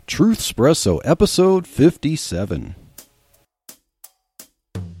Truthspresso, episode 57.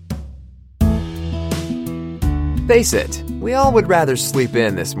 Face it, we all would rather sleep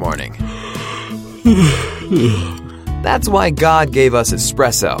in this morning. That's why God gave us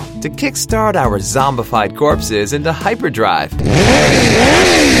espresso, to kickstart our zombified corpses into hyperdrive.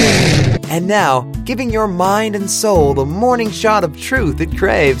 And now, giving your mind and soul the morning shot of truth it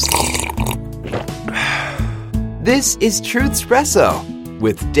craves. This is Truthspresso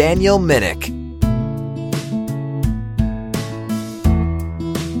with Daniel Minnick.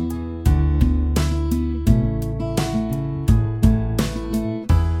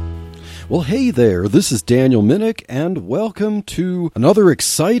 Well, hey there, this is Daniel Minnick, and welcome to another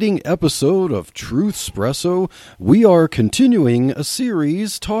exciting episode of Truthspresso. We are continuing a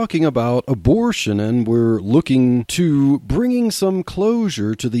series talking about abortion, and we're looking to bringing some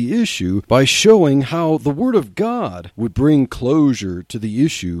closure to the issue by showing how the Word of God would bring closure to the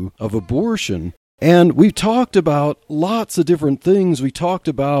issue of abortion. And we've talked about lots of different things. We talked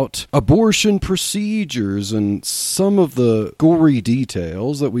about abortion procedures and some of the gory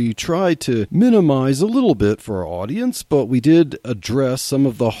details that we tried to minimize a little bit for our audience, but we did address some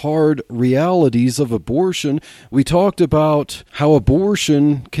of the hard realities of abortion. We talked about how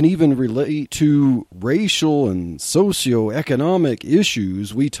abortion can even relate to racial and socioeconomic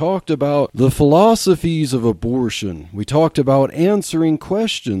issues. We talked about the philosophies of abortion. We talked about answering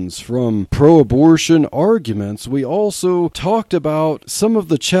questions from pro-abortion arguments. We also talked about some of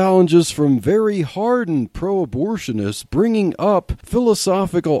the challenges from very hardened pro-abortionists bringing up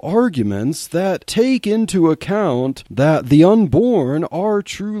philosophical arguments that take into account that the unborn are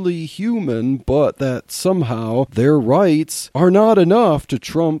truly human, but that somehow their rights are not enough to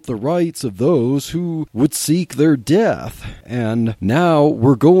trump the rights of those who would seek their death. And now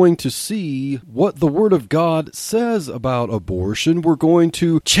we're going to see what the Word of God says about abortion. We're going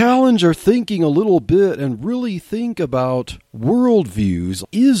to challenge our thinking a little bit and really think about worldviews.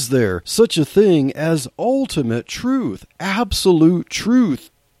 Is there such a thing as ultimate truth, absolute truth?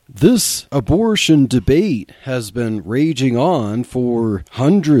 This abortion debate has been raging on for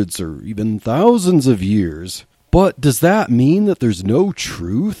hundreds or even thousands of years. But does that mean that there's no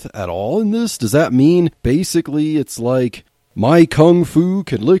truth at all in this? Does that mean basically it's like my kung fu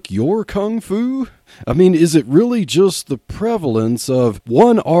can lick your kung fu? I mean, is it really just the prevalence of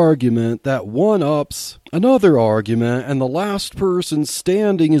one argument that one-ups another argument and the last person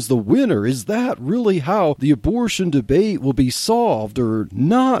standing is the winner? Is that really how the abortion debate will be solved or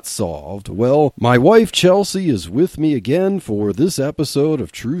not solved? Well, my wife Chelsea is with me again for this episode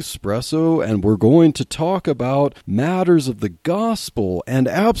of Truthspresso, and we're going to talk about matters of the gospel and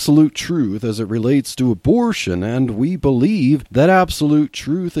absolute truth as it relates to abortion, and we believe that absolute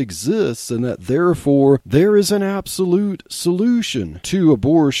truth exists and that therefore there is an absolute solution to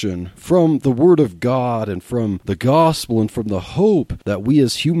abortion from the Word of God and from the gospel and from the hope that we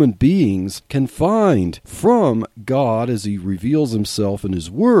as human beings can find from God as He reveals Himself in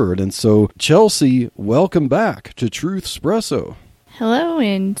His Word. And so, Chelsea, welcome back to Truthspresso. Hello,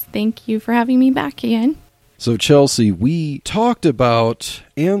 and thank you for having me back again. So, Chelsea, we talked about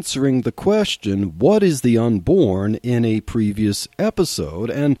answering the question, what is the unborn, in a previous episode,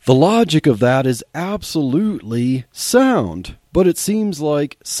 and the logic of that is absolutely sound. But it seems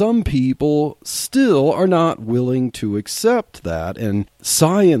like some people still are not willing to accept that, and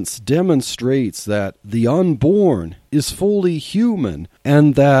science demonstrates that the unborn is fully human,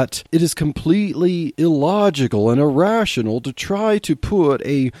 and that it is completely illogical and irrational to try to put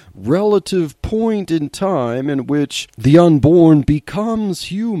a relative point in time in which the unborn becomes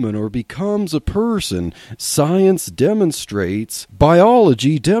human or becomes a person. Science demonstrates,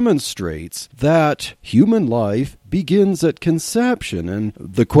 biology demonstrates that human life begins at conception, and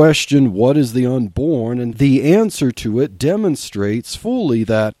the question, what is the unborn, and the answer to it demonstrates fully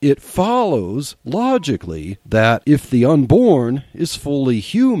that it follows logically that if the unborn is fully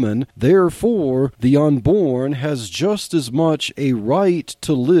human, therefore the unborn has just as much a right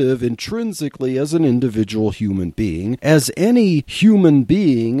to live intrinsically as an individual human being as any human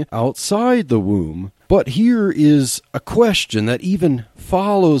being outside the womb. But here is a question that even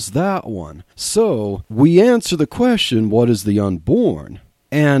follows that one. So, we answer the question, what is the unborn?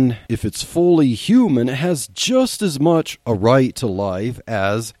 And if it's fully human, it has just as much a right to life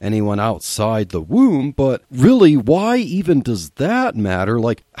as anyone outside the womb. But really, why even does that matter?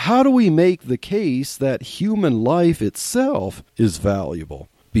 Like, how do we make the case that human life itself is valuable?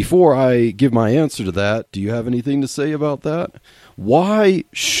 Before I give my answer to that, do you have anything to say about that? Why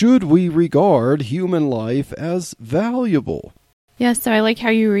should we regard human life as valuable? Yeah, so I like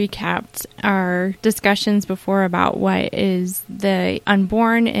how you recapped our discussions before about what is the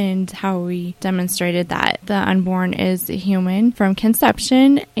unborn and how we demonstrated that the unborn is a human from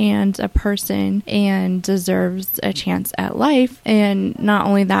conception and a person and deserves a chance at life. And not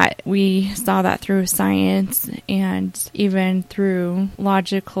only that, we saw that through science and even through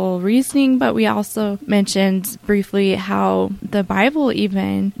logical reasoning, but we also mentioned briefly how the Bible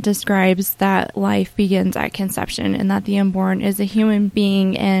even describes that life begins at conception and that the unborn is a human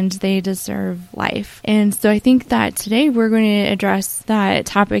being and they deserve life. And so I think that today we're going to address that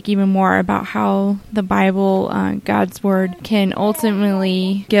topic even more about how the Bible, God's Word, can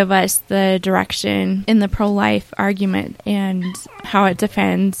ultimately give us the direction in the pro-life argument and how it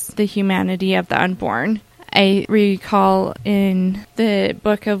defends the humanity of the unborn. I recall in the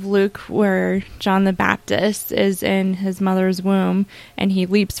book of Luke where John the Baptist is in his mother's womb and he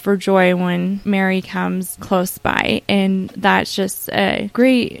leaps for joy when Mary comes close by. And that's just a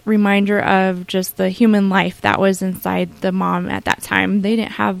great reminder of just the human life that was inside the mom at that time. They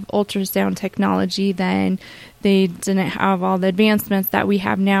didn't have ultrasound technology then. They didn't have all the advancements that we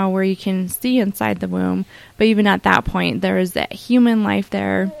have now where you can see inside the womb. But even at that point, there is that human life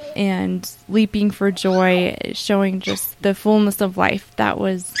there and leaping for joy, showing just the fullness of life that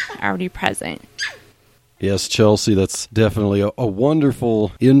was already present. Yes, Chelsea, that's definitely a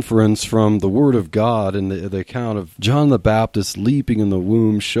wonderful inference from the Word of God and the account of John the Baptist leaping in the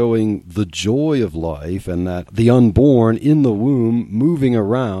womb, showing the joy of life, and that the unborn in the womb moving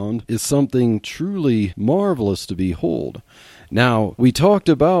around is something truly marvelous to behold. Now, we talked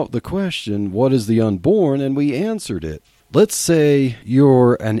about the question, what is the unborn, and we answered it. Let's say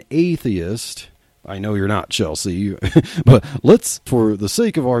you're an atheist. I know you're not, Chelsea, but for the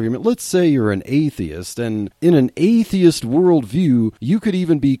sake of argument, let's say you're an atheist, and in an atheist worldview, you could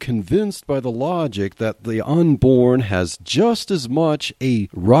even be convinced by the logic that the unborn has just as much a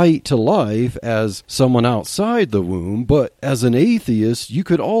right to life as someone outside the womb, but as an atheist, you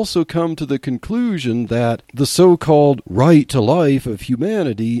could also come to the conclusion that the so-called right to life of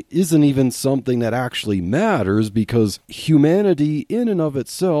humanity isn't even something that actually matters because humanity in and of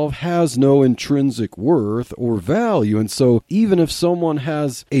itself has no intrinsic worth or value, and so even if someone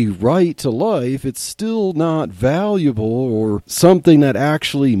has a right to life, it's still not valuable or something that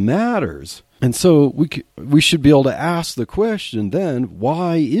actually matters. And so we should be able to ask the question then,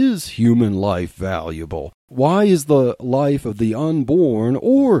 why is human life valuable? Why is the life of the unborn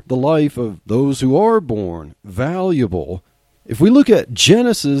or the life of those who are born valuable? If we look at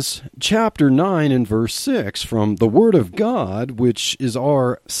Genesis chapter 9 and verse 6 from the Word of God, which is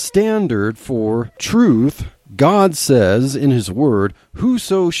our standard for truth, God says in His Word,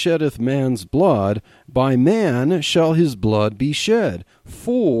 "Whoso sheddeth man's blood, by man shall his blood be shed,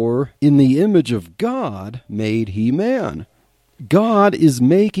 for in the image of God made he man." God is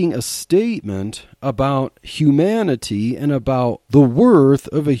making a statement about humanity and about the worth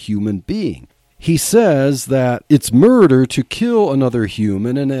of a human being. He says that it's murder to kill another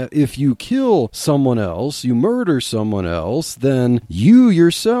human, and that if you kill someone else, you murder someone else, then you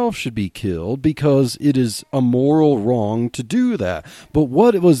yourself should be killed because it is a moral wrong to do that. But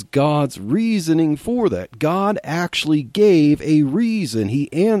what was God's reasoning for that? God actually gave a reason.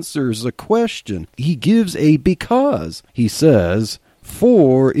 He answers a question. He gives a because. He says,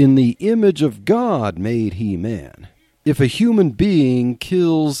 "For in the image of God made he man." If a human being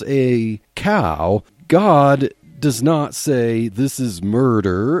kills a cow, God does not say this is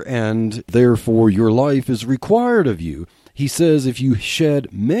murder and therefore your life is required of you. He says if you shed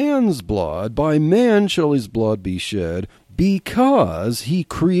man's blood, by man shall his blood be shed, because he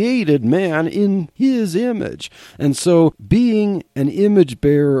created man in his image. And so being an image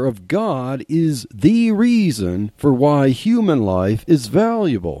bearer of God is the reason for why human life is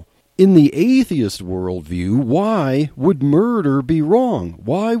valuable. In the atheist worldview, why would murder be wrong?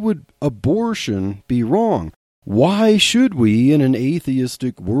 Why would abortion be wrong? Why should we, in an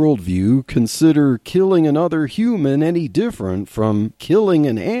atheistic worldview, consider killing another human any different from killing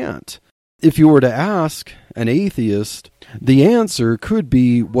an ant? If you were to ask an atheist, the answer could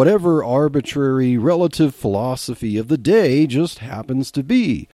be whatever arbitrary relative philosophy of the day just happens to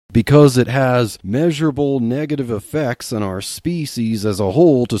be. Because it has measurable negative effects on our species as a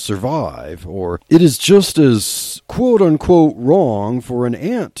whole to survive, or it is just as quote-unquote wrong for an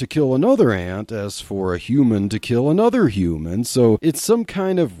ant to kill another ant as for a human to kill another human, so it's some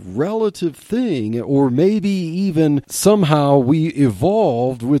kind of relative thing, or maybe even somehow we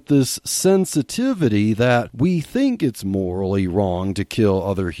evolved with this sensitivity that we think it's morally wrong to kill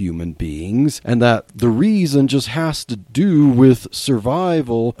other human beings, and that the reason just has to do with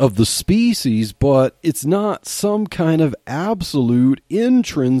survival of the species, but it's not some kind of absolute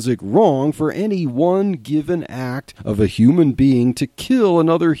intrinsic wrong for any one given act of a human being to kill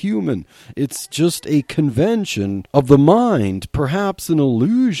another human. It's just a convention of the mind, perhaps an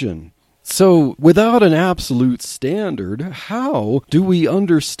illusion. So, without an absolute standard, how do we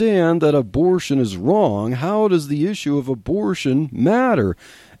understand that abortion is wrong? How does the issue of abortion matter?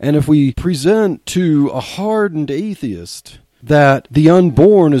 And if we present to a hardened atheist that the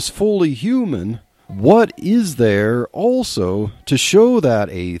unborn is fully human, what is there also to show that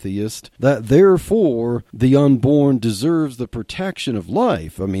atheist that therefore the unborn deserves the protection of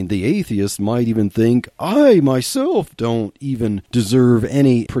life? I mean, the atheist might even think, I myself don't even deserve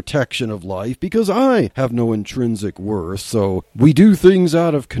any protection of life because I have no intrinsic worth. So we do things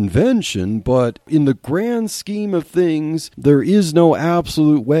out of convention, but in the grand scheme of things, there is no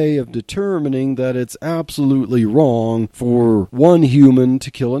absolute way of determining that it's absolutely wrong for one human to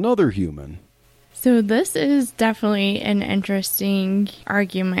kill another human. So this is definitely an interesting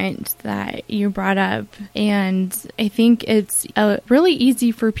argument that you brought up, and I think it's really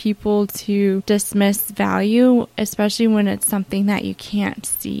easy for people to dismiss value, especially when it's something that you can't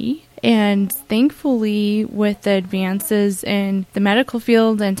see. And thankfully, with the advances in the medical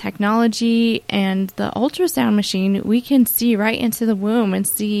field and technology and the ultrasound machine, we can see right into the womb and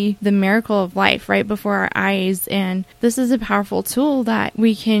see the miracle of life right before our eyes. And this is a powerful tool that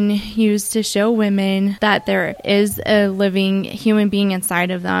we can use to show women that there is a living human being inside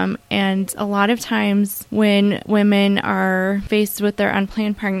of them. And a lot of times when women are faced with their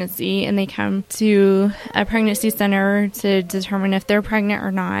unplanned pregnancy and they come to a pregnancy center to determine if they're pregnant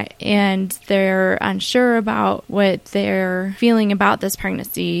or not, and they're unsure about what they're feeling about this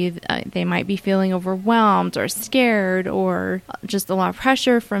pregnancy. They might be feeling overwhelmed or scared or just a lot of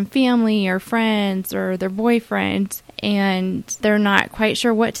pressure from family or friends or their boyfriend, and they're not quite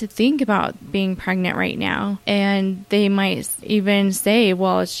sure what to think about being pregnant right now. And they might even say,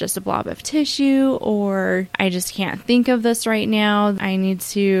 well, it's just a blob of tissue, or I just can't think of this right now. I need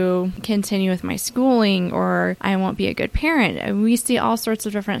to continue with my schooling, or I won't be a good parent. And we see all sorts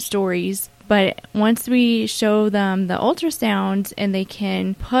of different stories. But once we show them the ultrasound and they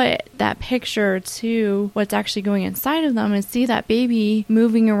can put that picture to what's actually going inside of them and see that baby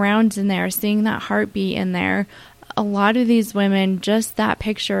moving around in there, seeing that heartbeat in there, a lot of these women, just that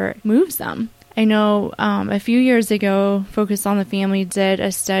picture moves them. I know a few years ago, Focus on the Family did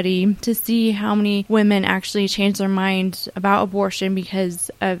a study to see how many women actually changed their mind about abortion because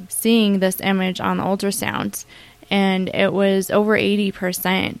of seeing this image on the ultrasound. And it was over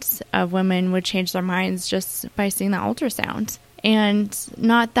 80% of women would change their minds just by seeing that ultrasound. And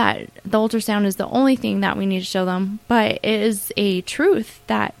not that the ultrasound is the only thing that we need to show them, but it is a truth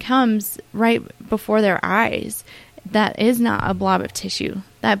that comes right before their eyes. That is not a blob of tissue.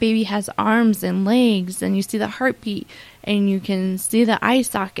 That baby has arms and legs, and you see the heartbeat, and you can see the eye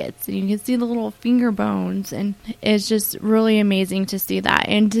sockets, and you can see the little finger bones, and it's just really amazing to see that,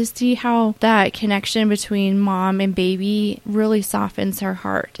 and to see how that connection between mom and baby really softens her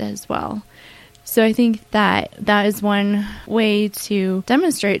heart as well. So I think that is one way to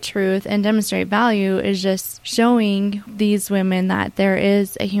demonstrate truth and demonstrate value, is just showing these women that there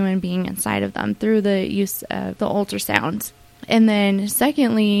is a human being inside of them through the use of the ultrasound. And then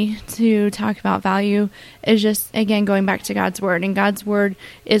secondly, to talk about value is just, again, going back to God's Word. And God's Word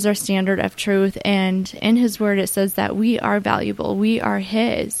is our standard of truth. And in His Word, it says that we are valuable. We are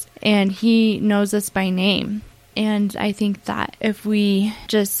His. And He knows us by name. And I think that if we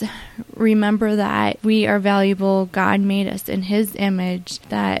just remember that we are valuable, God made us in His image,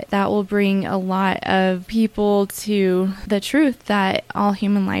 that will bring a lot of people to the truth that all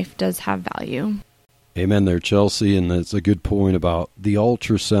human life does have value. Amen there, Chelsea, and that's a good point about the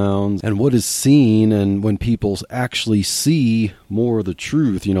ultrasounds and what is seen, and when people actually see more of the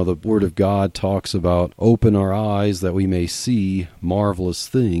truth. You know, the Word of God talks about open our eyes that we may see marvelous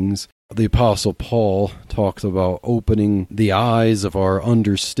things. The Apostle Paul talks about opening the eyes of our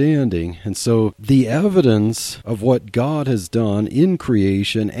understanding. And so the evidence of what God has done in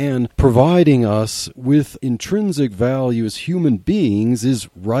creation and providing us with intrinsic value as human beings is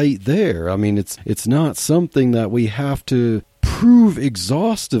right there. I mean, it's not something that we have to prove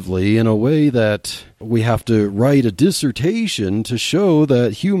exhaustively in a way that we have to write a dissertation to show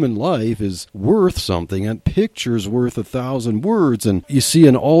that human life is worth something, and picture's worth 1,000 words. And you see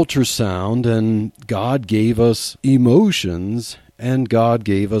an ultrasound, and God gave us emotions, and God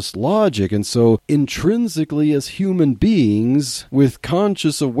gave us logic. And so intrinsically as human beings with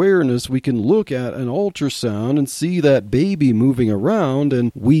conscious awareness, we can look at an ultrasound and see that baby moving around,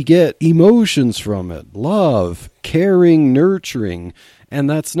 and we get emotions from it, love, caring, nurturing. And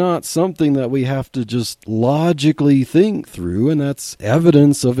that's not something that we have to just logically think through, and that's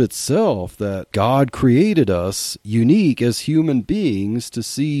evidence of itself that God created us unique as human beings to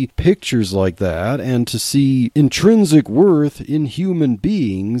see pictures like that and to see intrinsic worth in human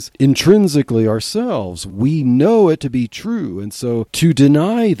beings intrinsically ourselves. We know it to be true, and so to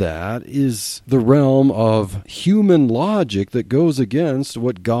deny that is the realm of human logic that goes against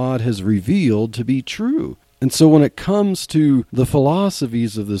what God has revealed to be true. And so when it comes to the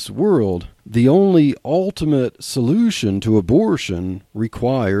philosophies of this world, the only ultimate solution to abortion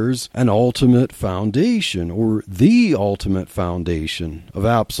requires an ultimate foundation, or the ultimate foundation of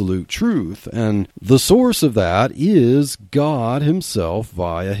absolute truth. And the source of that is God himself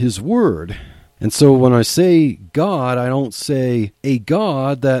via his word. And so when I say God, I don't say a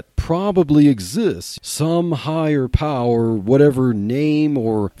God that probably exists, some higher power, whatever name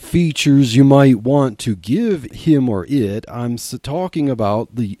or features you might want to give him or it. I'm talking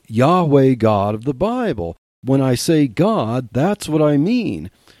about the Yahweh God of the Bible. When I say God, that's what I mean.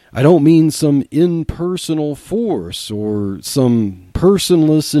 I don't mean some impersonal force or some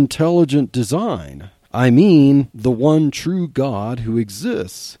personless intelligent design. I mean the one true God who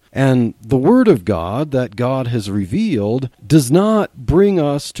exists. And the Word of God that God has revealed does not bring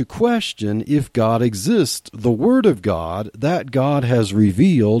us to question if God exists. The Word of God that God has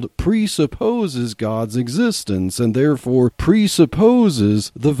revealed presupposes God's existence and therefore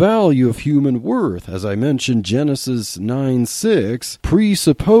presupposes the value of human worth. As I mentioned, Genesis 9:6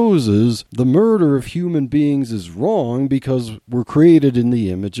 presupposes the murder of human beings is wrong because we're created in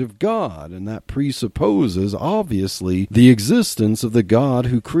the image of God. And that presupposes, obviously, the existence of the God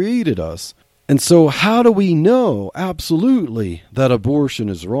who created us. And so how do we know absolutely that abortion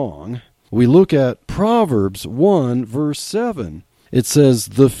is wrong? We look at Proverbs 1 verse 7. It says,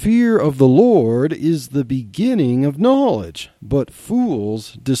 "The fear of the Lord is the beginning of knowledge, but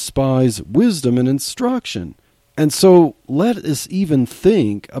fools despise wisdom and instruction." And so let us even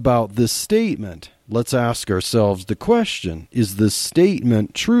think about this statement. Let's ask ourselves the question, is this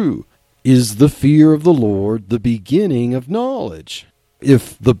statement true? Is the fear of the Lord the beginning of knowledge?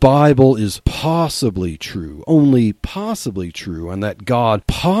 If the Bible is possibly true, only possibly true, and that God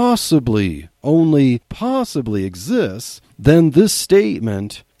possibly, only possibly exists, then this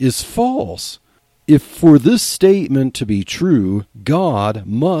statement is false. If for this statement to be true, God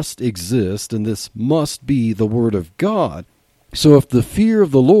must exist, and this must be the Word of God. So if the fear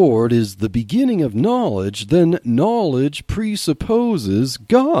of the Lord is the beginning of knowledge, then knowledge presupposes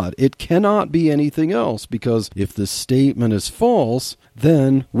God. It cannot be anything else, because if this statement is false,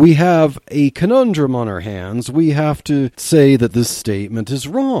 then we have a conundrum on our hands. We have to say that this statement is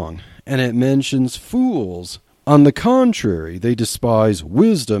wrong. And it mentions fools. On the contrary, they despise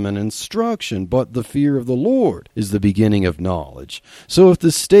wisdom and instruction, but the fear of the Lord is the beginning of knowledge. So if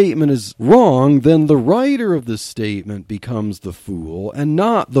this statement is wrong, then the writer of this statement becomes the fool, and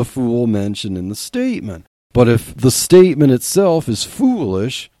not the fool mentioned in the statement. But if the statement itself is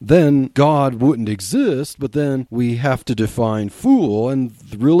foolish, then God wouldn't exist, but then we have to define fool, and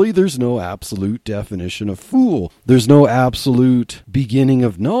really there's no absolute definition of fool. There's no absolute beginning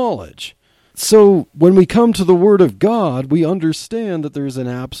of knowledge. So when we come to the Word of God, we understand that there's an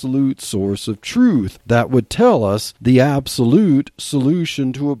absolute source of truth that would tell us the absolute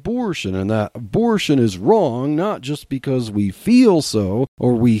solution to abortion, and that abortion is wrong not just because we feel so,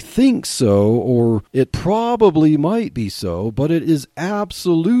 or we think so, or it probably might be so, but it is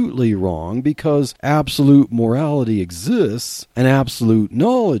absolutely wrong because absolute morality exists, and absolute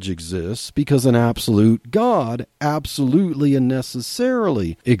knowledge exists because an absolute God absolutely and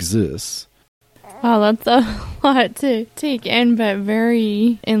necessarily exists. Wow, that's a lot to take in, but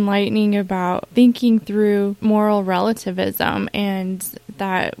very enlightening about thinking through moral relativism and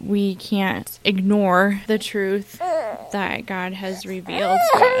that we can't ignore the truth that God has revealed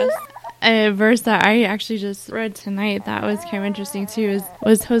to us. A verse that I actually just read tonight that was kind of interesting too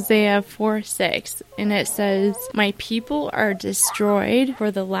was Hosea 4:6, and it says, "My people are destroyed for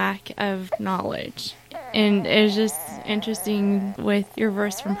the lack of knowledge." And it's just interesting with your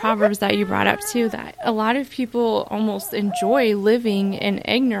verse from Proverbs that you brought up too, that a lot of people almost enjoy living in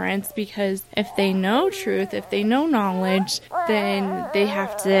ignorance because if they know truth, if they know knowledge, then they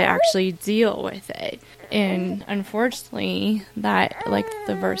have to actually deal with it. And unfortunately, that, like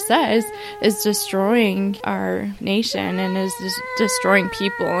the verse says, is destroying our nation and is destroying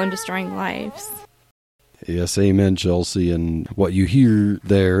people and destroying lives. Yes, amen, Chelsea. And what you hear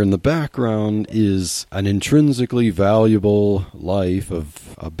there in the background is an intrinsically valuable life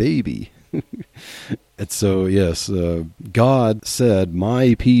of a baby. And so, yes, God said,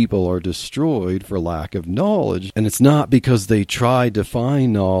 my people are destroyed for lack of knowledge. And it's not because they tried to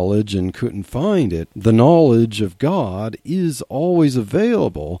find knowledge and couldn't find it. The knowledge of God is always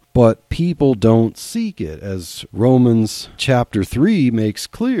available, but people don't seek it, as Romans chapter 3 makes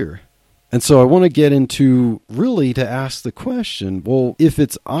clear. And so I want to get into really to ask the question, well, if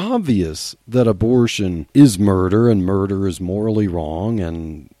it's obvious that abortion is murder and murder is morally wrong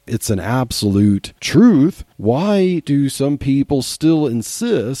and it's an absolute truth, why do some people still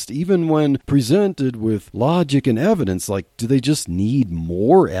insist, even when presented with logic and evidence? Like, do they just need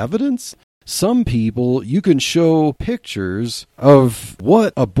more evidence? Some people, you can show pictures of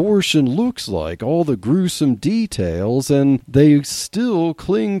what abortion looks like, all the gruesome details, and they still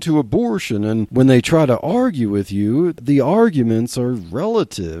cling to abortion. And when they try to argue with you, the arguments are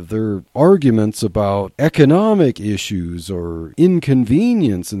relative. They're arguments about economic issues or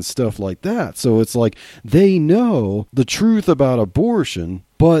inconvenience and stuff like that. So it's like they know the truth about abortion,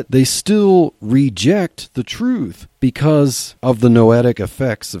 but they still reject the truth because of the noetic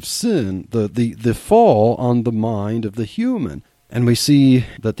effects of sin, the fall on the mind of the human. And we see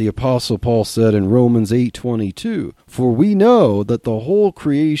that the Apostle Paul said in Romans 8:22, "For we know that the whole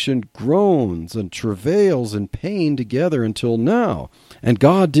creation groans and travails in pain together until now." And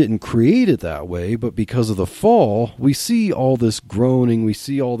God didn't create it that way, but because of the fall, we see all this groaning, we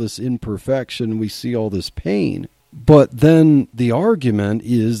see all this imperfection, we see all this pain. But then the argument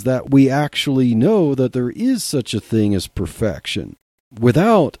is that we actually know that there is such a thing as perfection.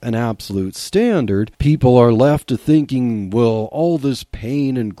 Without an absolute standard, people are left to thinking, well, all this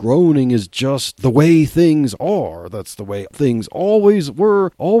pain and groaning is just the way things are. That's the way things always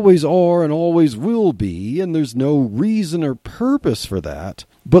were, always are, and always will be, and there's no reason or purpose for that.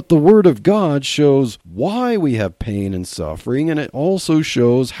 But the Word of God shows why we have pain and suffering, and it also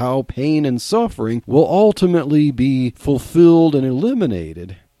shows how pain and suffering will ultimately be fulfilled and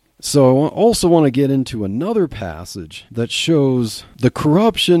eliminated. So I also want to get into another passage that shows the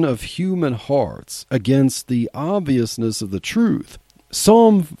corruption of human hearts against the obviousness of the truth.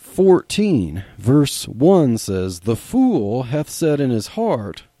 Psalm 14, verse 1 says, "The fool hath said in his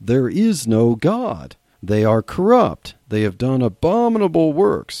heart, there is no God. They are corrupt. They have done abominable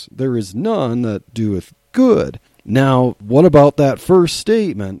works. There is none that doeth good." Now, what about that first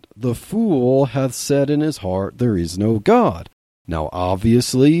statement? The fool hath said in his heart, there is no God. Now,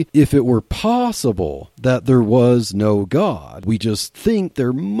 obviously, if it were possible that there was no God, we just think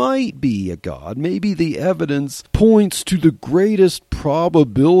there might be a God. Maybe the evidence points to the greatest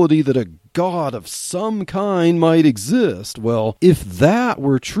probability that a God of some kind might exist. Well, if that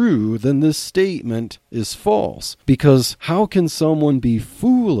were true, then this statement is false. Because how can someone be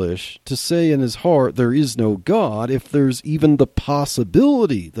foolish to say in his heart there is no God if there's even the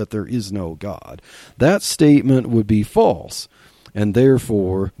possibility that there is no God? That statement would be false. And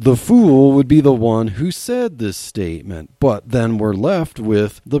therefore, the fool would be the one who said this statement. But then we're left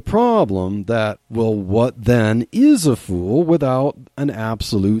with the problem that, well, what then is a fool without an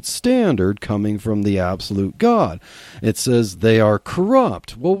absolute standard coming from the absolute God? It says they are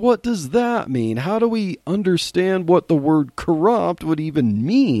corrupt. Well, what does that mean? How do we understand what the word corrupt would even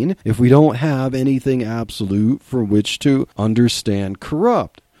mean if we don't have anything absolute for which to understand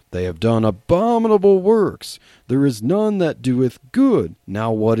corrupt? They have done abominable works. There is none that doeth good.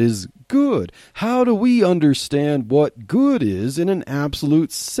 Now what is good? How do we understand what good is in an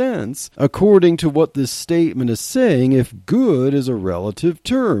absolute sense, according to what this statement is saying, if good is a relative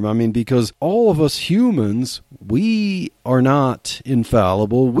term? I mean, because all of us humans, we are not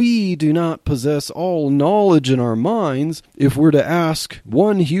infallible. We do not possess all knowledge in our minds. If we're to ask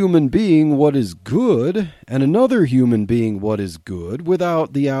one human being what is good and another human being what is good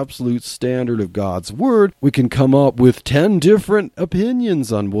without the absolute standard of God's word, we can come up with 10 different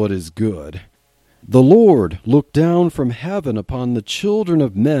opinions on what is good. The Lord looked down from heaven upon the children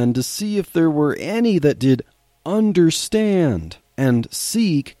of men to see if there were any that did understand and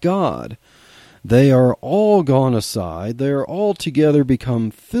seek God. They are all gone aside, they are altogether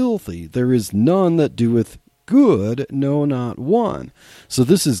become filthy. There is none that doeth good, no, not one. So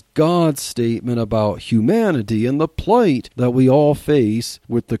this is God's statement about humanity and the plight that we all face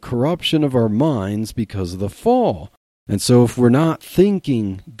with the corruption of our minds because of the fall. And so if we're not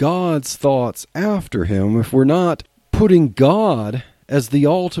thinking God's thoughts after him, if we're not putting God as the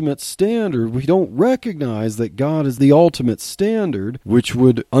ultimate standard, we don't recognize that God is the ultimate standard, which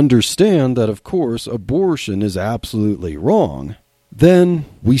would understand that, of course, abortion is absolutely wrong. Then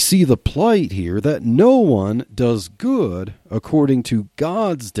we see the plight here that no one does good according to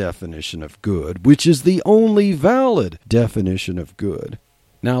God's definition of good, which is the only valid definition of good.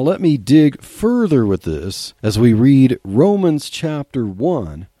 Now let me dig further with this as we read Romans chapter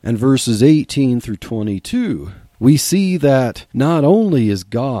 1 and verses 18 through 22. We see that not only is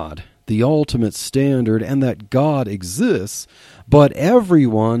God the ultimate standard and that God exists, but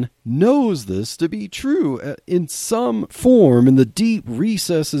everyone knows this to be true in some form in the deep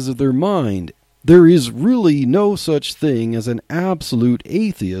recesses of their mind. There is really no such thing as an absolute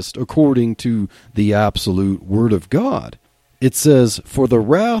atheist according to the absolute Word of God. It says, "For the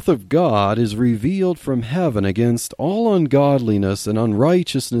wrath of God is revealed from heaven against all ungodliness and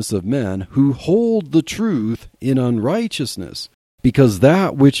unrighteousness of men who hold the truth in unrighteousness, because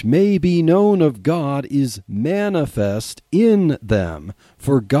that which may be known of God is manifest in them,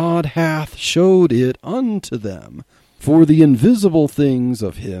 for God hath showed it unto them. For the invisible things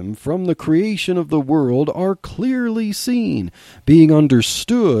of him from the creation of the world are clearly seen, being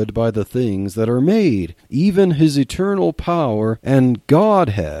understood by the things that are made, even his eternal power and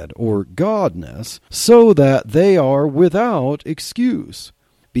Godhead or Godness, so that they are without excuse.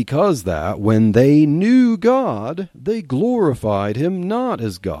 Because that, when they knew God, they glorified him not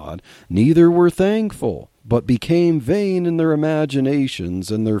as God, neither were thankful, but became vain in their imaginations,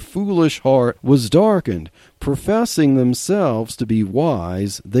 and their foolish heart was darkened. Professing themselves to be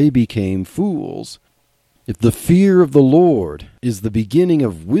wise, they became fools. If the fear of the Lord is the beginning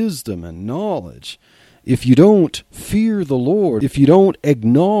of wisdom and knowledge, if you don't fear the Lord, if you don't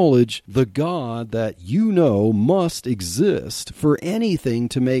acknowledge the God that you know must exist for anything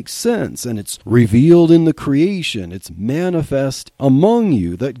to make sense, and it's revealed in the creation, it's manifest among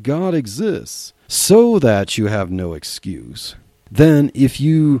you that God exists, so that you have no excuse, then if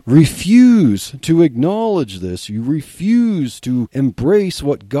you refuse to acknowledge this, you refuse to embrace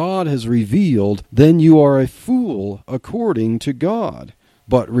what God has revealed, then you are a fool according to God.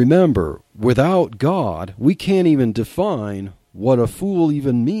 But remember, without God, we can't even define what a fool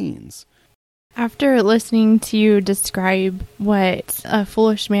even means. After listening to you describe what a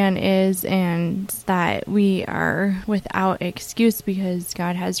foolish man is and that we are without excuse because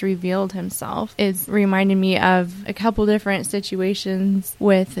God has revealed himself, it's reminded me of a couple different situations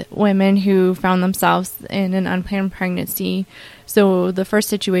with women who found themselves in an unplanned pregnancy. So the first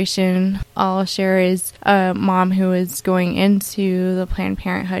situation I'll share is a mom who is going into the Planned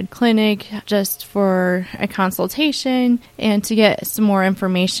Parenthood clinic just for a consultation and to get some more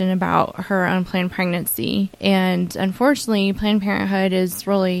information about her unplanned pregnancy. And unfortunately, Planned Parenthood is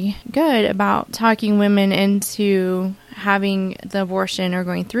really good about talking women into having the abortion or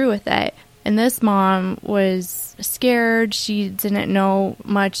going through with it. And this mom was scared. She didn't know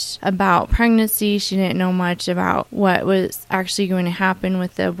much about pregnancy. She didn't know much about what was actually going to happen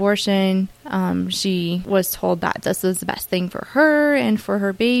with the abortion. She was told that this was the best thing for her and for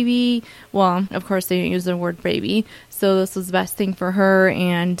her baby. Well, of course, they didn't use the word baby. So this was the best thing for her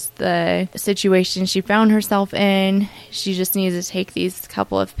and the situation she found herself in. She just needed to take these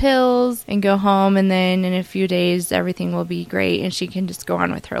couple of pills and go home. And then in a few days, everything will be great and she can just go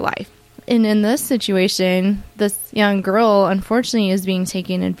on with her life. And in this situation, this young girl, unfortunately, is being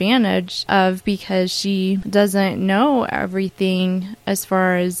taken advantage of because she doesn't know everything as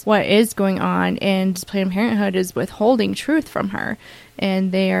far as what is going on, and Planned Parenthood is withholding truth from her,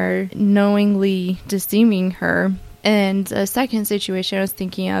 and they are knowingly deceiving her. And a second situation I was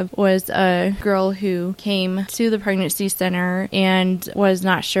thinking of was a girl who came to the pregnancy center and was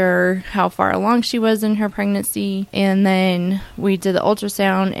not sure how far along she was in her pregnancy. And then we did the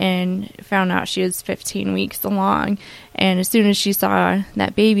ultrasound and found out she was 15 weeks along. And as soon as she saw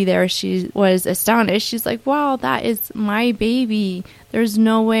that baby there, she was astonished. She's like, wow, that is my baby. There's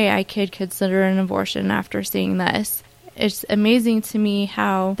no way I could consider an abortion after seeing this. It's amazing to me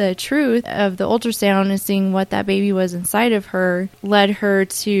how the truth of the ultrasound and seeing what that baby was inside of her led her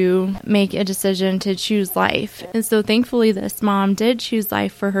to make a decision to choose life. And so thankfully this mom did choose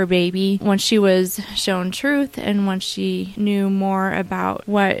life for her baby once she was shown truth and once she knew more about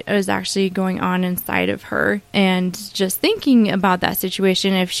what was actually going on inside of her. And just thinking about that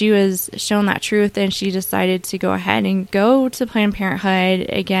situation, if she was shown that truth and she decided to go ahead and go to Planned Parenthood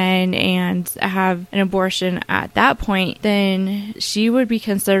again and have an abortion at that point, then she would be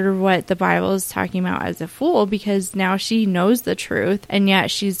considered what the Bible is talking about as a fool, because now she knows the truth and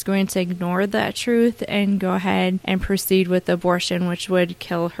yet she's going to ignore that truth and go ahead and proceed with abortion, which would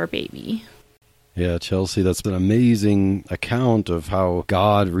kill her baby. Yeah, Chelsea, that's an amazing account of how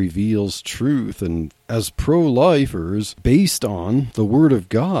God reveals truth. And as pro-lifers, based on the Word of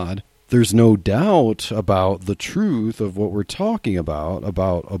God, there's no doubt about the truth of what we're talking about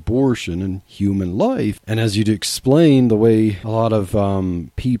abortion and human life. And as you'd explain, the way a lot of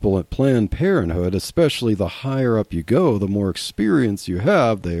people at Planned Parenthood, especially the higher up you go, the more experience you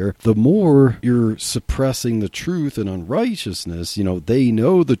have there, the more you're suppressing the truth and unrighteousness. They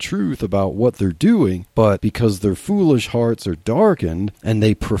know the truth about what they're doing, but because their foolish hearts are darkened and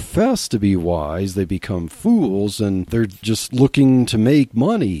they profess to be wise, they become fools, and they're just looking to make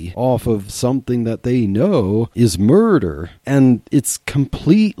money off of something that they know is murder. And it's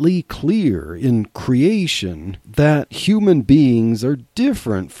completely clear in creation that human beings are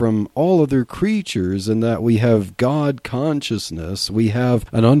different from all other creatures, and that we have God consciousness, we have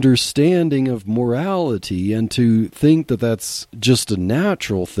an understanding of morality, and to think that that's just a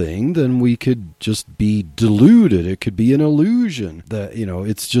natural thing, then we could just be deluded. It could be an illusion that,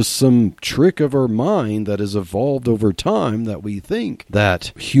 it's just some trick of our mind that has evolved over time, that we think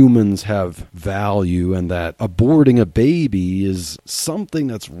that humans have value and that aborting a baby is something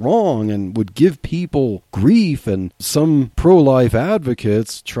that's wrong and would give people grief. And some pro-life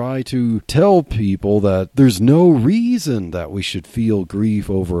advocates try to tell people that there's no reason that we should feel grief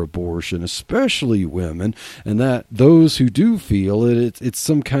over abortion, especially women, and that those who do feel it, it's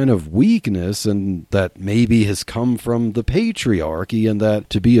some kind of weakness, and that maybe has come from the patriarchy, and that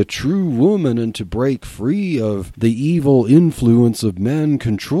to be a true woman and to break free of the evil influence of men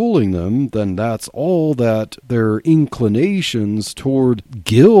controlling them, then that's all that their inclinations toward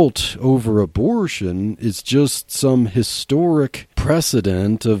guilt over abortion is just some historic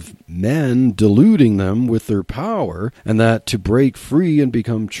precedent of men deluding them with their power, and that to break free and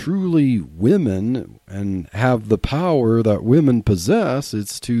become truly women and have the power that women possess,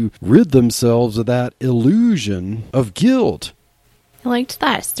 it's to rid themselves of that illusion of guilt. I liked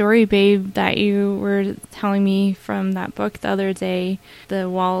that story, babe, that you were telling me from that book the other day, The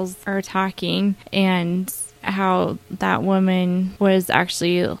Walls Are Talking, and how that woman was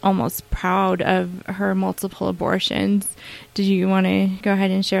actually almost proud of her multiple abortions. Did you want to go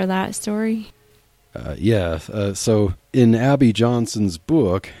ahead and share that story? So in Abby Johnson's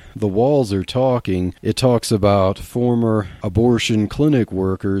book, The Walls Are Talking, it talks about former abortion clinic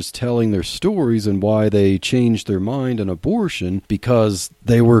workers telling their stories and why they changed their mind on abortion because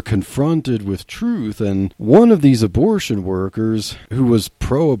they were confronted with truth. And one of these abortion workers, who was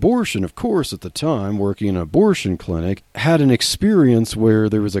pro-abortion, of course, at the time, working in an abortion clinic, had an experience where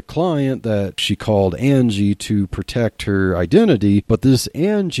there was a client that she called Angie to protect her identity, but this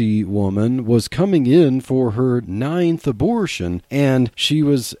Angie woman was coming in for her 9th abortion, and she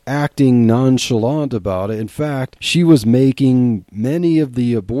was acting nonchalant about it. In fact, she was making many of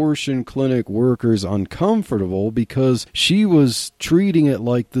the abortion clinic workers uncomfortable because she was treating it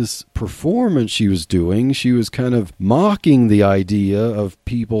like this performance she was doing. She was kind of mocking the idea of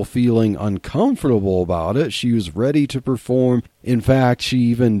people feeling uncomfortable about it. She was ready to perform. In fact, she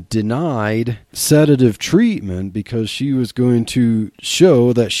even denied sedative treatment because she was going to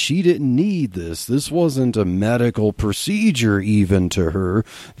show that she didn't need this. This wasn't a medical procedure even to her.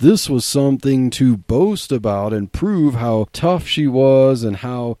 This was something to boast about and prove how tough she was and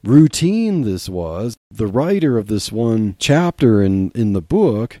how routine this was. The writer of this one chapter in the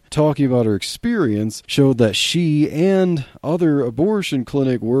book, talking about her experience, showed that she and other abortion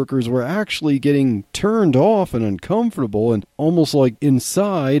clinic workers were actually getting turned off and uncomfortable, and almost like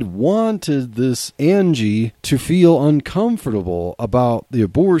inside wanted this Angie to feel uncomfortable about the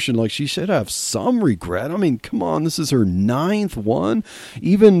abortion. Like she should have some regret. I mean, come on, this is her 9th one.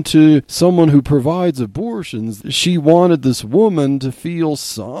 Even to someone who provides abortions, she wanted this woman to feel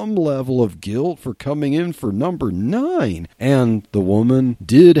some level of guilt for coming in for number 9. And the woman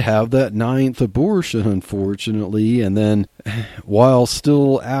did have that 9th abortion, unfortunately, and then while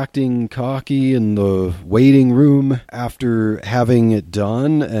still acting cocky in the waiting room after having it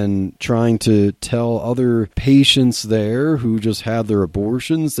done and trying to tell other patients there who just had their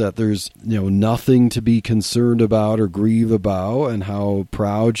abortions that there's nothing to be concerned about or grieve about, and how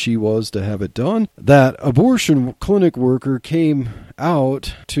proud she was to have it done, that abortion clinic worker came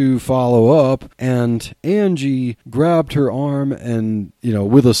out to follow up, and Angie grabbed her arm and,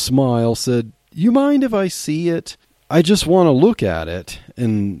 with a smile said, "You mind if I see it? I just want to look at it."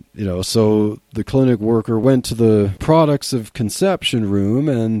 And, so the clinic worker went to the products of conception room,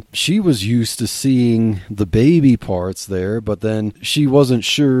 and she was used to seeing the baby parts there, but then she wasn't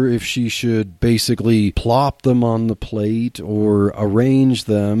sure if she should basically plop them on the plate or arrange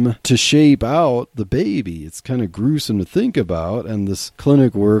them to shape out the baby. It's kind of gruesome to think about, and this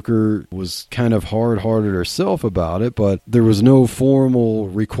clinic worker was kind of hard-hearted herself about it, but there was no formal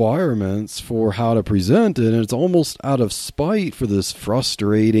requirements for how to present it, and it's almost out of spite for this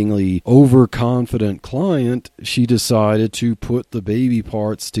frustratingly overconfident client, she decided to put the baby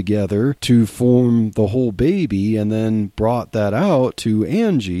parts together to form the whole baby, and then brought that out to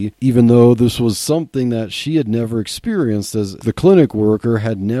Angie, even though this was something that she had never experienced, as the clinic worker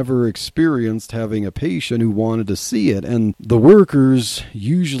had never experienced having a patient who wanted to see it. And the workers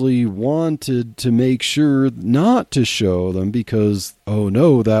usually wanted to make sure not to show them because, oh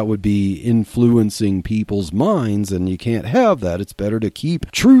no, that would be influencing people's minds, and you can't have that. It's better to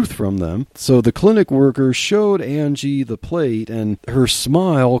keep truth from them. So the clinic worker showed Angie the plate, and her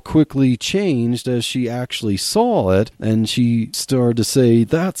smile quickly changed as she actually saw it, and she started to say,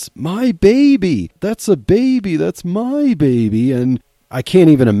 "That's my baby! That's a baby! That's my baby!" And I can't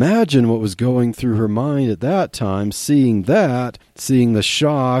even imagine what was going through her mind at that time, seeing that, seeing the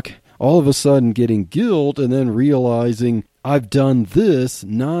shock, all of a sudden getting guilt, and then realizing, I've done this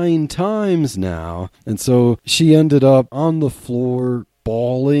 9 times now. And so she ended up on the floor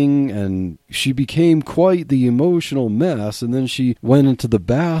bawling, and she became quite the emotional mess. And then she went into the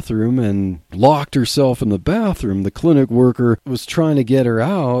bathroom and locked herself in the bathroom. The clinic worker was trying to get her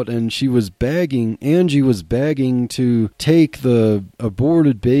out, and she was begging, Angie was begging to take the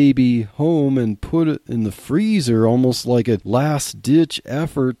aborted baby home and put it in the freezer, almost like a last-ditch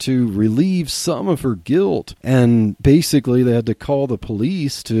effort to relieve some of her guilt. And basically they had to call the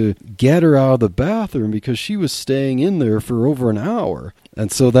police to get her out of the bathroom because she was staying in there for over an hour.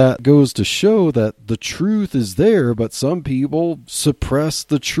 And so that goes to show that the truth is there, but some people suppress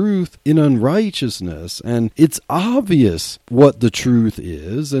the truth in unrighteousness. And it's obvious what the truth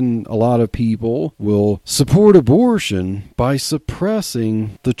is, and a lot of people will support abortion by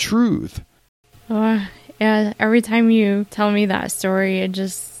suppressing the truth. Yeah, every time you tell me that story, it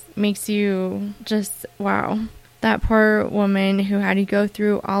just makes you just, wow. That poor woman who had to go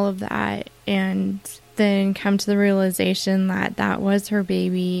through all of that and then come to the realization that that was her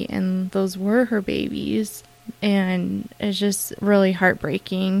baby and those were her babies. And it's just really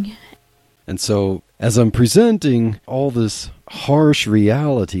heartbreaking. And so as I'm presenting all this harsh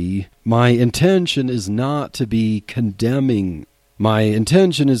reality, my intention is not to be condemning. My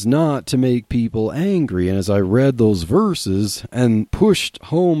intention is not to make people angry. And as I read those verses and pushed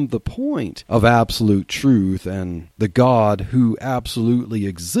home the point of absolute truth and the God who absolutely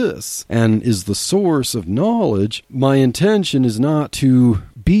exists and is the source of knowledge, my intention is not to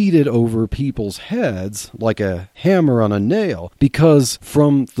beat it over people's heads like a hammer on a nail, because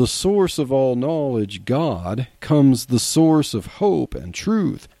from the source of all knowledge, God, comes the source of hope and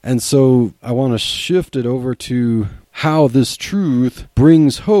truth. And so I want to shift it over to how this truth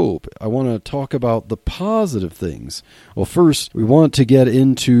brings hope. I want to talk about the positive things. Well, first, we want to get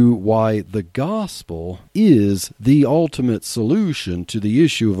into why the gospel is the ultimate solution to the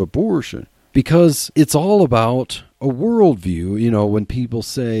issue of abortion. Because it's all about a worldview. You know, when people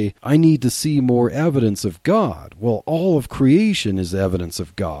say, I need to see more evidence of God. Well, all of creation is evidence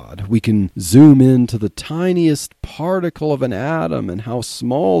of God. We can zoom into the tiniest particle of an atom and how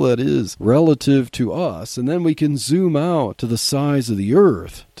small that is relative to us. And then we can zoom out to the size of the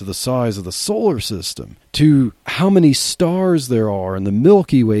earth, to the size of the solar system, to how many stars there are in the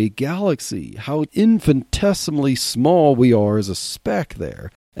Milky Way galaxy, how infinitesimally small we are as a speck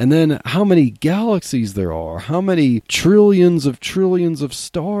there. And then how many galaxies there are, how many trillions of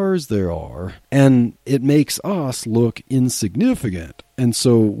stars there are, and it makes us look insignificant. And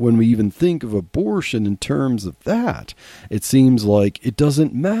so when we even think of abortion in terms of that, it seems like it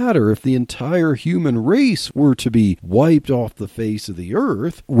doesn't matter if the entire human race were to be wiped off the face of the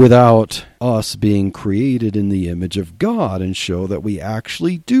earth without us being created in the image of God and show that we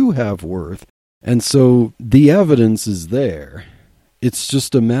actually do have worth. And so the evidence is there. It's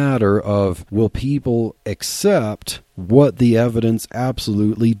just a matter of, will people accept what the evidence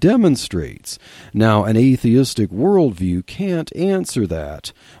absolutely demonstrates? Now, an atheistic worldview can't answer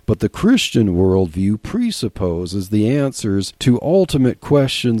that, but the Christian worldview presupposes the answers to ultimate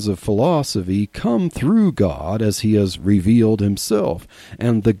questions of philosophy come through God as he has revealed himself,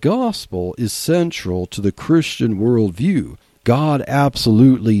 and the gospel is central to the Christian worldview. God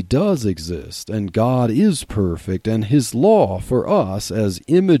absolutely does exist, and God is perfect, and his law for us as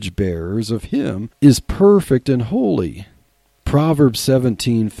image bearers of him is perfect and holy. Proverbs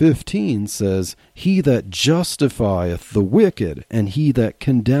 17:15 says, "He that justifieth the wicked, and he that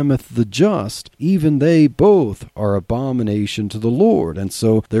condemneth the just, even they both are abomination to the Lord." And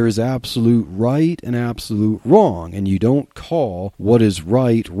so there is absolute right and absolute wrong, and you don't call what is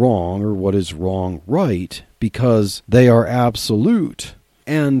right wrong or what is wrong right, because they are absolute.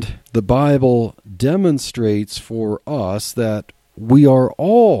 And the Bible demonstrates for us that we are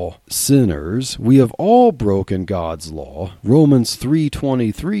all sinners. We have all broken God's law. Romans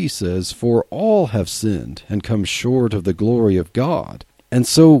 3:23 says, "For all have sinned and come short of the glory of God." And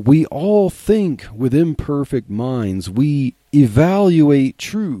so we all think with imperfect minds. We evaluate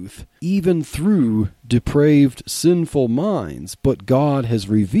truth even through depraved, sinful minds. But God has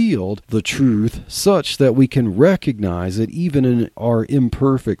revealed the truth such that we can recognize it even in our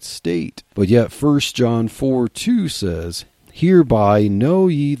imperfect state. But yet 1 John 4:2 says, "Hereby know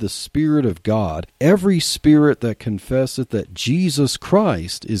ye the Spirit of God. Every spirit that confesseth that Jesus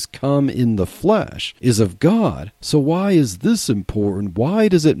Christ is come in the flesh is of God." So why is this important? Why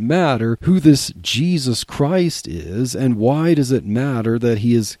does it matter who this Jesus Christ is? And why does it matter that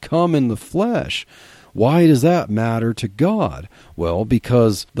he is come in the flesh? Why does that matter to God? Well,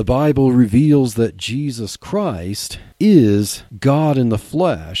 because the Bible reveals that Jesus Christ is God in the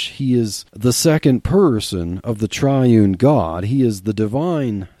flesh. He is the second person of the triune God. He is the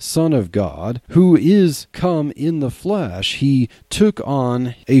divine Son of God who is come in the flesh. He took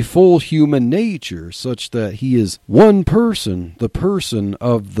on a full human nature such that he is one person, the person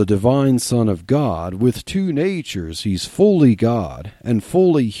of the divine Son of God with two natures. He's fully God and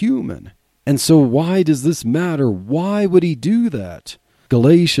fully human. And so why does this matter? Why would he do that?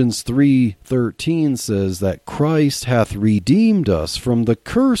 Galatians 3:13 says that Christ hath redeemed us from the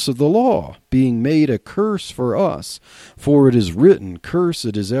curse of the law, being made a curse for us. For it is written,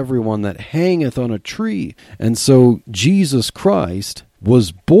 Cursed is everyone that hangeth on a tree. And so Jesus Christ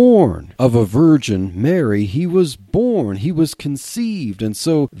was born of a virgin Mary. He was born, he was conceived. And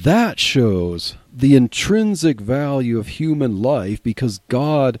so that shows the intrinsic value of human life, because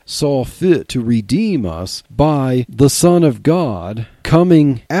God saw fit to redeem us by the Son of God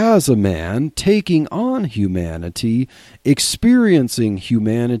coming as a man, taking on humanity, experiencing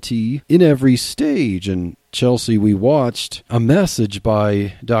humanity in every stage. And Chelsea, we watched a message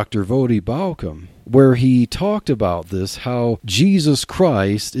by Dr. Voddie Baucham where he talked about this, how Jesus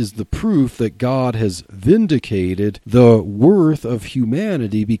Christ is the proof that God has vindicated the worth of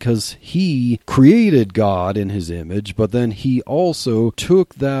humanity, because he created God in his image, but then he also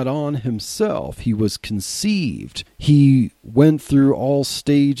took that on himself. He was conceived. He went through all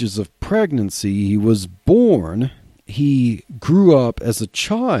stages of pregnancy. He was born. He grew up as a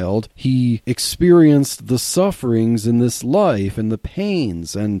child. He experienced the sufferings in this life and the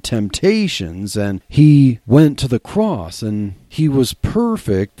pains and temptations, and he went to the cross, and he was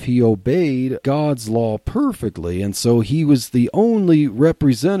perfect. He obeyed God's law perfectly, and so he was the only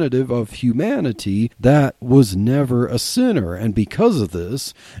representative of humanity that was never a sinner. And because of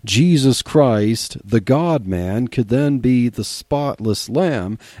this, Jesus Christ, the God-man, could then be the spotless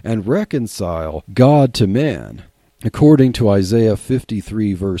Lamb and reconcile God to man. According to Isaiah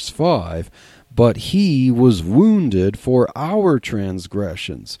 53 verse 5, but he was wounded for our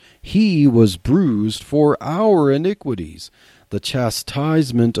transgressions. He was bruised for our iniquities. The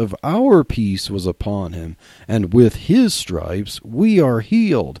chastisement of our peace was upon him, and with his stripes we are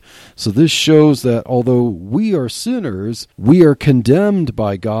healed. So this shows that although we are sinners, we are condemned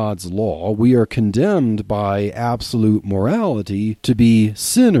by God's law. We are condemned by absolute morality to be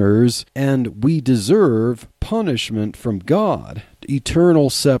sinners, and we deserve punishment from God, eternal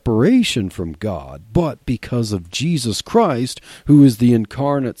separation from God. But because of Jesus Christ, who is the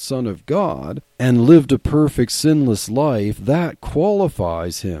incarnate Son of God and lived a perfect sinless life, that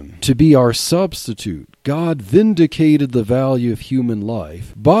qualifies him to be our substitute. God vindicated the value of human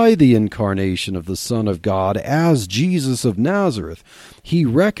life by the incarnation of the Son of God as Jesus of Nazareth. He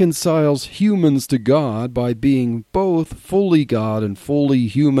reconciles humans to God by being both fully God and fully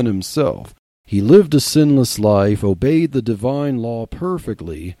human himself. He lived a sinless life, obeyed the divine law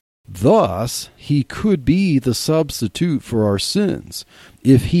perfectly. Thus, he could be the substitute for our sins.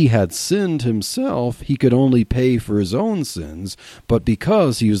 If he had sinned himself, he could only pay for his own sins, but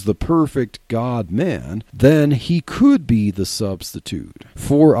because he is the perfect God-man, then he could be the substitute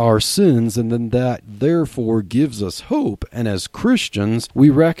for our sins, and then that therefore gives us hope. And as Christians, we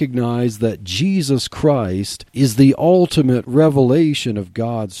recognize that Jesus Christ is the ultimate revelation of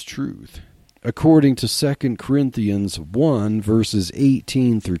God's truth. According to 2 Corinthians 1, verses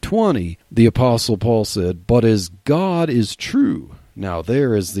 18 through 20, the Apostle Paul said, But as God is true, now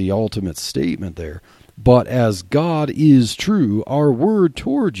there is the ultimate statement there, But as God is true, our word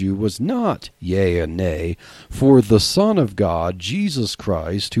toward you was not yea and nay. For the Son of God, Jesus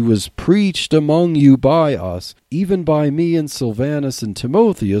Christ, who was preached among you by us, even by me and Silvanus and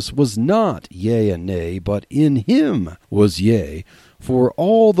Timotheus, was not yea and nay, but in him was yea. For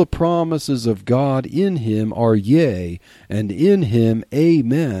all the promises of God in him are yea, and in him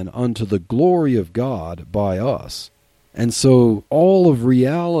amen, unto the glory of God by us. And so all of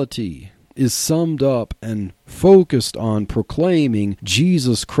reality is summed up and focused on proclaiming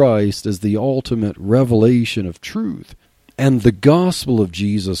Jesus Christ as the ultimate revelation of truth. And the gospel of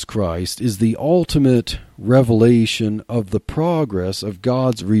Jesus Christ is the ultimate revelation of the progress of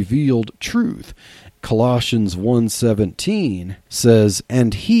God's revealed truth. Colossians 1:17 says,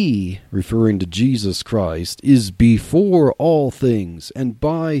 "And he," referring to Jesus Christ, "is before all things, and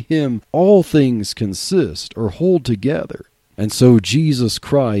by him all things consist or hold together." And so Jesus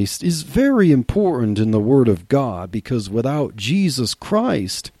Christ is very important in the Word of God, because without Jesus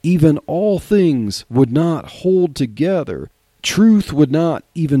Christ, even all things would not hold together. Truth would not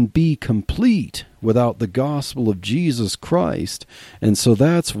even be complete without the gospel of Jesus Christ. And so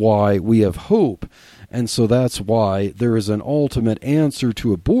that's why we have hope. And so that's why there is an ultimate answer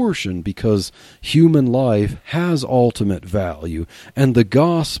to abortion, because human life has ultimate value. And the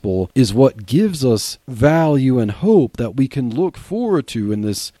gospel is what gives us value and hope that we can look forward to in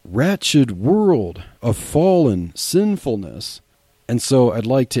this wretched world of fallen sinfulness. And so I'd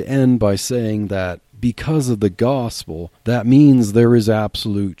like to end by saying that because of the gospel, that means there is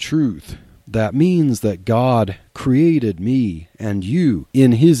absolute truth. That means that God created me and you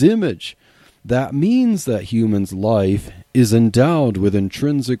in his image. That means that human's life is endowed with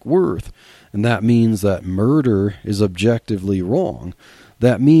intrinsic worth, and that means that murder is objectively wrong.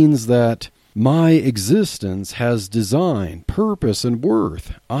 That means that my existence has design, purpose, and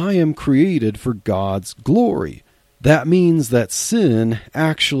worth. I am created for God's glory. That means that sin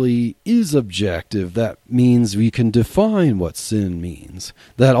actually is objective. That means we can define what sin means.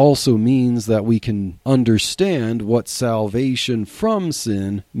 That also means that we can understand what salvation from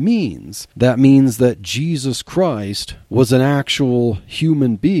sin means. That means that Jesus Christ was an actual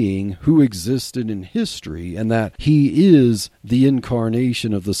human being who existed in history, and that he is the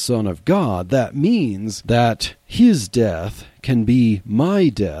incarnation of the Son of God. That means that his death can be my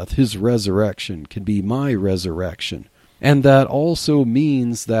death, his resurrection can be my resurrection. And that also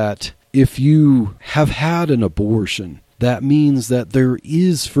means that if you have had an abortion, that means that there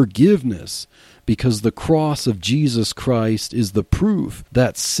is forgiveness, because the cross of Jesus Christ is the proof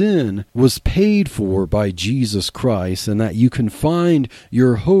that sin was paid for by Jesus Christ, and that you can find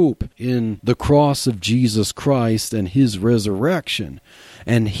your hope in the cross of Jesus Christ and his resurrection.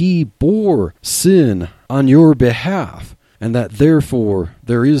 And he bore sin on your behalf, and that therefore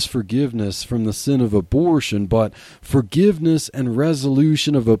there is forgiveness from the sin of abortion. But forgiveness and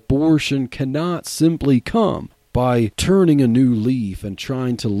resolution of abortion cannot simply come by turning a new leaf and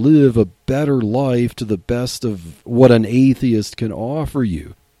trying to live a better life to the best of what an atheist can offer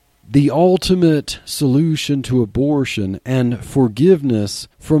you. The ultimate solution to abortion and forgiveness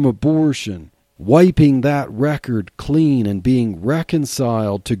from abortion, wiping that record clean and being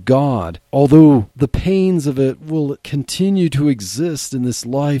reconciled to God, although the pains of it will continue to exist in this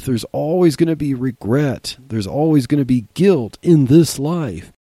life, there's always going to be regret, there's always going to be guilt in this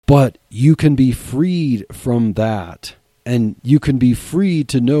life. But you can be freed from that, and you can be freed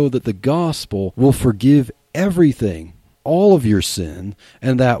to know that the gospel will forgive everything, all of your sin,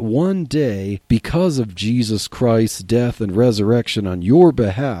 and that one day, because of Jesus Christ's death and resurrection on your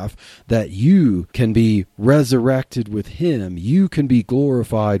behalf, that you can be resurrected with him, you can be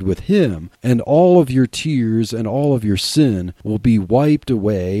glorified with him, and all of your tears and all of your sin will be wiped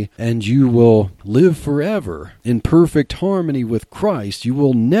away, and you will live forever in perfect harmony with Christ. You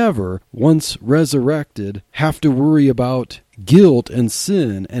will never, once resurrected, have to worry about guilt and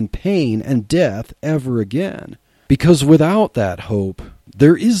sin and pain and death ever again. Because without that hope,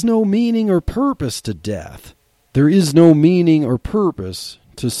 there is no meaning or purpose to death. There is no meaning or purpose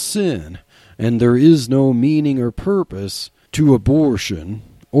to sin. And there is no meaning or purpose to abortion,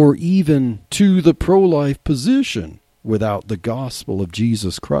 or even to the pro-life position, without the gospel of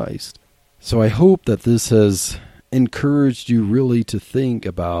Jesus Christ. So I hope that this has encouraged you really to think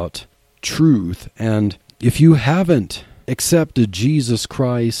about truth. And if you haven't accepted Jesus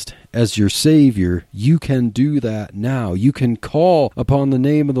Christ as your Savior, you can do that now. You can call upon the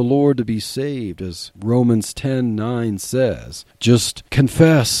name of the Lord to be saved, as Romans 10:9 says. Just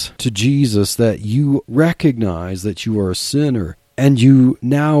confess to Jesus that you recognize that you are a sinner, and you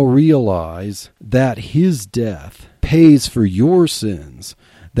now realize that his death pays for your sins,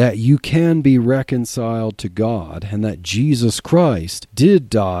 that you can be reconciled to God and that Jesus Christ did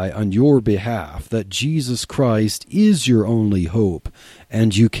die on your behalf, that Jesus Christ is your only hope,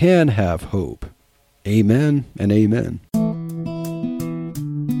 and you can have hope. Amen and amen.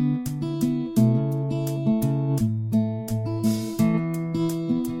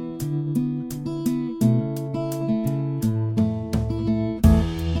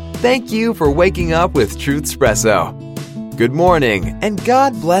 Thank you for waking up with Truthspresso. Good morning, and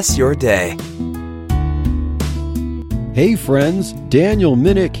God bless your day. Hey friends, Daniel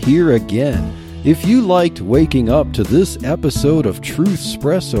Minnick here again. If you liked waking up to this episode of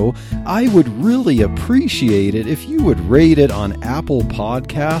Truthspresso, I would really appreciate it if you would rate it on Apple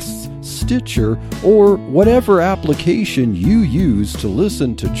Podcasts, Stitcher, or whatever application you use to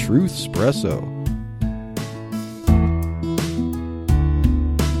listen to Truthspresso.